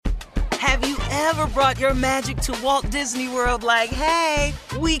Have you ever brought your magic to Walt Disney World like, hey,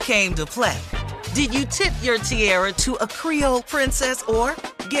 we came to play? Did you tip your tiara to a Creole princess or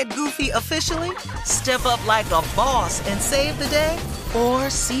get goofy officially? Step up like a boss and save the day? Or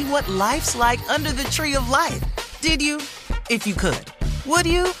see what life's like under the tree of life? Did you? If you could. Would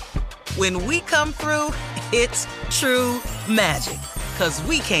you? When we come through, it's true magic. 'Cause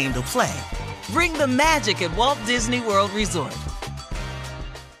we came to play. Bring the magic at Walt Disney World Resort.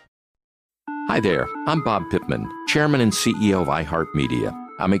 Hi there, I'm Bob Pittman, Chairman and CEO of iHeartMedia.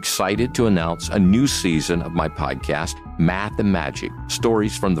 I'm excited to announce a new season of my podcast, Math and Magic,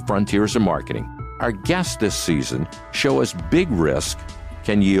 Stories from the Frontiers of Marketing. Our guests this season show us big risk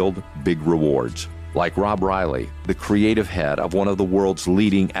can yield big rewards, like Rob Riley, the creative head of one of the world's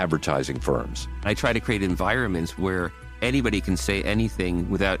leading advertising firms. I try to create environments where anybody can say anything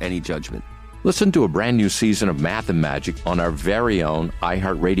without any judgment. Listen to a brand new season of Math and Magic on our very own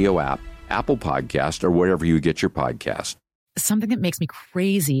iHeartRadio app, Apple Podcast, or wherever you get your podcast. Something that makes me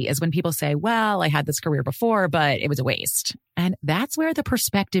crazy is when people say, well, I had this career before, but it was a waste. And that's where the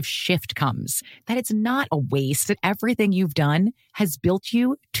perspective shift comes, that it's not a waste, that everything you've done has built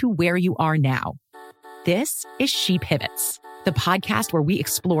you to where you are now. This is She Pivots, the podcast where we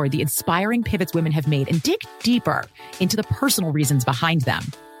explore the inspiring pivots women have made and dig deeper into the personal reasons behind them.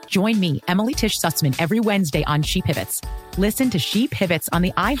 Join me, Emily Tish Sussman, every Wednesday on She Pivots. Listen to She Pivots on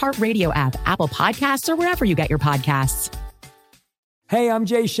the iHeartRadio app, Apple Podcasts, or wherever you get your podcasts. Hey, I'm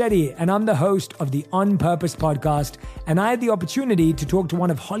Jay Shetty, and I'm the host of the On Purpose podcast, and I had the opportunity to talk to one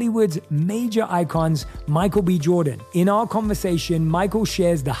of Hollywood's major icons, Michael B. Jordan. In our conversation, Michael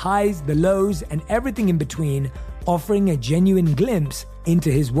shares the highs, the lows, and everything in between, offering a genuine glimpse into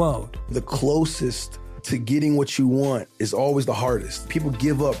his world. The closest to getting what you want is always the hardest. People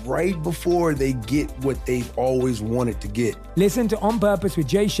give up right before they get what they've always wanted to get. Listen to On Purpose with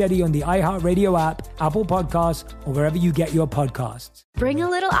Jay Shetty on the iHeartRadio app, Apple Podcasts, or wherever you get your podcasts. Bring a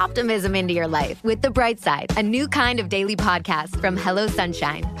little optimism into your life with The Bright Side, a new kind of daily podcast from Hello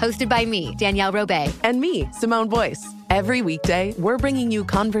Sunshine, hosted by me, Danielle Robay. And me, Simone Boyce. Every weekday, we're bringing you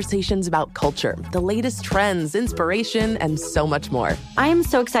conversations about culture, the latest trends, inspiration, and so much more. I am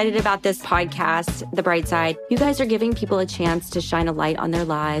so excited about this podcast, The Bright Side. You guys are giving people a chance to shine a light on their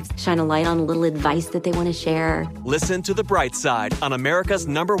lives, shine a light on a little advice that they want to share. Listen to The Bright Side on America's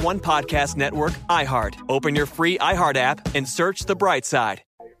 #1 podcast network, iHeart. Open your free iHeart app and search The Bright Side.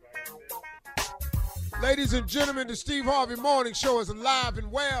 Ladies and gentlemen, the Steve Harvey Morning Show is alive and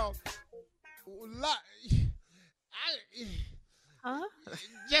well.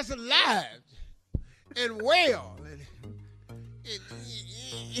 Just alive and well.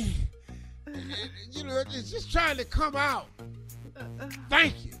 You know, it's just trying to come out.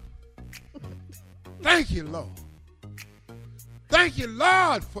 Thank you. Thank you, Lord. Thank you,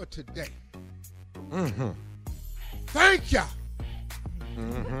 Lord, for today. Mm-hmm. Thank you.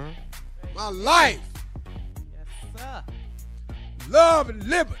 Mm-hmm. My life. Yes, sir. Love and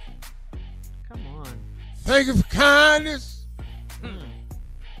liberty. Come on. Thank you for kindness,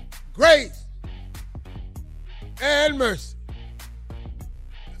 grace, and mercy.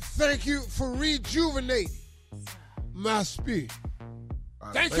 Thank you for rejuvenating my spirit.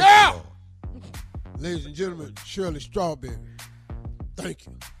 Thank you. Ladies and gentlemen, Shirley Strawberry. Thank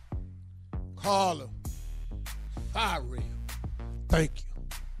you. Carla Fire. Thank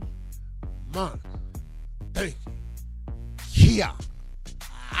you. Monica. Thank you. Kia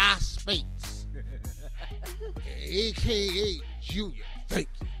I Spates. AKA Junior. Thank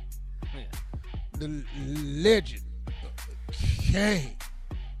you. The legend Kane.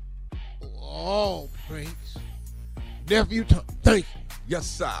 All praise. Nephew Tom. Thank you. Yes,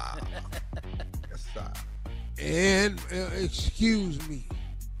 sir. Yes, sir. And excuse me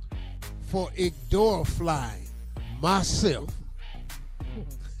for ignore flying myself.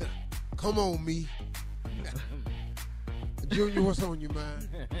 Come on, me. Junior, what's on your mind?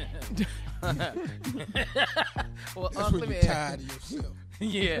 Well, that's when you're tired of yourself.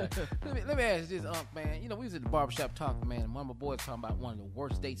 Yeah. Let me ask this, man. You know, we was at the barbershop talking, man, and one of my boys talking about one of the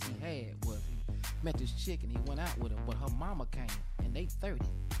worst dates he had was he met this chick and he went out with her, but her mama came and they 30.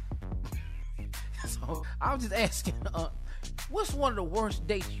 So I was just asking, what's one of the worst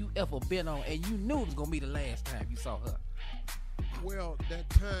dates you ever been on and you knew it was going to be the last time you saw her? Well, that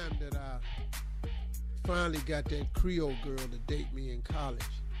time that I finally got that Creole girl to date me in college.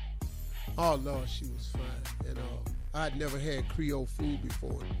 Oh, Lord, she was fine. And I'd never had Creole food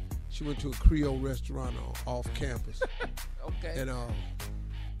before. She went to a Creole restaurant off campus. Okay. And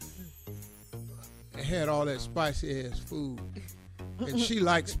it had all that spicy-ass food. And she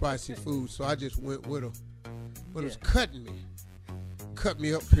liked spicy food, so I just went with her. But it was cutting me. cut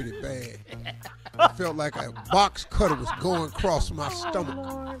me up pretty bad. I felt like a box cutter was going across my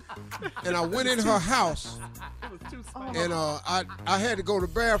stomach. And I went in her house, and I had to go to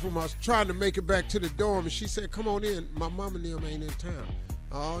the bathroom. I was trying to make it back to the dorm, and she said, come on in. My mama and them ain't in town.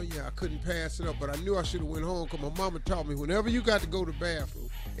 Oh, yeah, I couldn't pass it up, but I knew I should have went home because my mama taught me whenever you got to go to the bathroom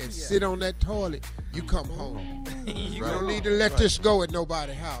and sit on that toilet, you come home. You don't need to let this go at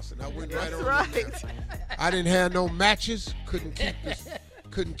nobody's house. And I went right on in there. I didn't have no matches,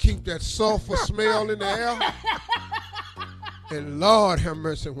 couldn't keep that sulfur smell in the air. And Lord have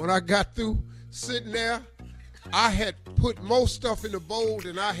mercy, when I got through sitting there, I had put more stuff in the bowl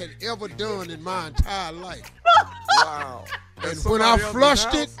than I had ever done in my entire life. Wow. And when I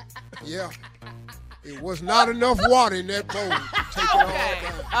flushed it, it was not enough water in that bowl to take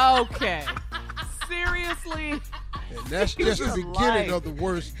it all down. Okay. Seriously? And that's just the beginning of the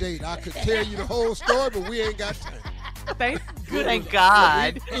worst date. I could tell you the whole story, but we ain't got time. Thank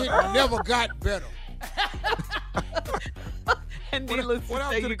God. It never got better. And needless to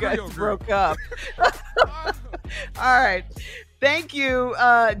say, you guys broke up. All right. Thank you,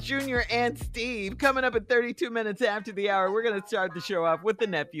 Junior and Steve. Coming up at 32 minutes after the hour, we're going to start the show off with the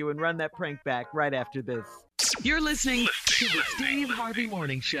nephew and run that prank back right after this. You're listening to the Steve Harvey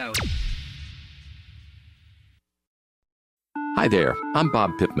Morning Show. Hi there, I'm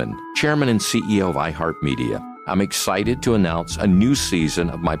Bob Pittman, Chairman and CEO of iHeartMedia. I'm excited to announce a new season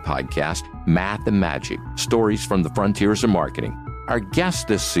of my podcast, Math and Magic, Stories from the Frontiers of Marketing. Our guests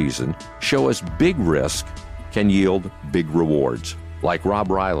this season show us big risk can yield big rewards, like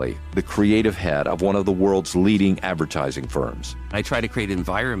Rob Riley, the creative head of one of the world's leading advertising firms. I try to create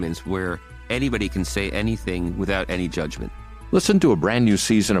environments where anybody can say anything without any judgment. Listen to a brand new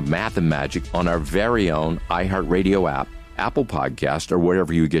season of Math and Magic on our very own iHeartRadio app, Apple Podcast, or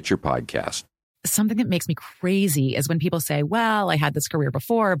wherever you get your podcast. Something that makes me crazy is when people say, well, I had this career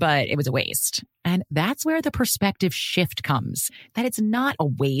before, but it was a waste. And that's where the perspective shift comes, that it's not a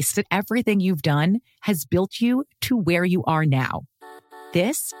waste, that everything you've done has built you to where you are now.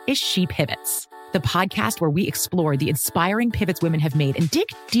 This is She Pivots, the podcast where we explore the inspiring pivots women have made and dig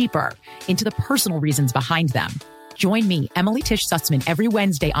deeper into the personal reasons behind them. Join me, Emily Tish Sussman, every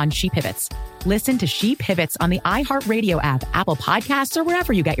Wednesday on She Pivots. Listen to She Pivots on the iHeartRadio app, Apple Podcasts, or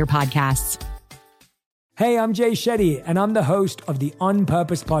wherever you get your podcasts. Hey, I'm Jay Shetty, and I'm the host of the On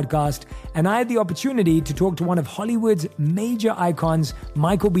Purpose podcast, and I had the opportunity to talk to one of Hollywood's major icons,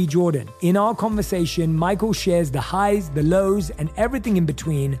 Michael B. Jordan. In our conversation, Michael shares the highs, the lows, and everything in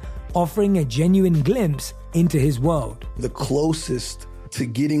between, offering a genuine glimpse into his world. The closest to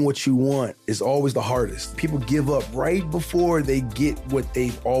getting what you want is always the hardest. People give up right before they get what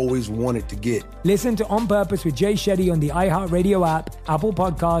they've always wanted to get. Listen to On Purpose with Jay Shetty on the iHeartRadio app, Apple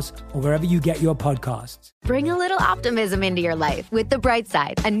Podcasts, or wherever you get your podcasts. Bring a little optimism into your life with The Bright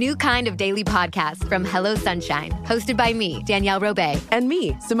Side, a new kind of daily podcast from Hello Sunshine, hosted by me, Danielle Robay. And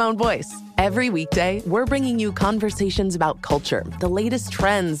me, Simone Boyce. Every weekday, we're bringing you conversations about culture, the latest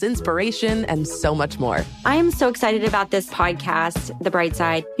trends, inspiration, and so much more. I am so excited about this podcast, The Bright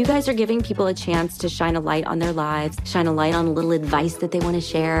Side. You guys are giving people a chance to shine a light on their lives, shine a light on a little advice that they want to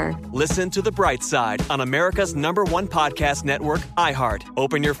share. Listen to The Bright Side on America's #1 podcast network, iHeart.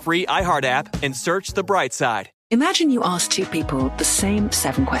 Open your free iHeart app and search The Bright Side. Imagine you ask two people the same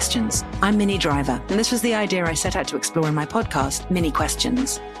 7 questions. I'm Minnie Driver, and this was the idea I set out to explore in my podcast, Minnie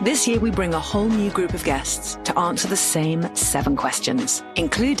Questions. This year, we bring a whole new group of guests to answer the same 7 questions,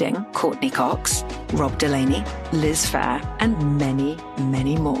 including Courtney Cox, Rob Delaney, Liz Phair, and many,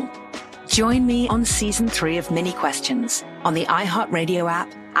 many more. Join me on Season 3 of Minnie Questions on the iHeartRadio app,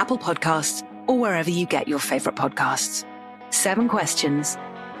 Apple Podcasts, or wherever you get your favorite podcasts. 7 questions,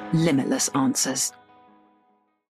 limitless answers.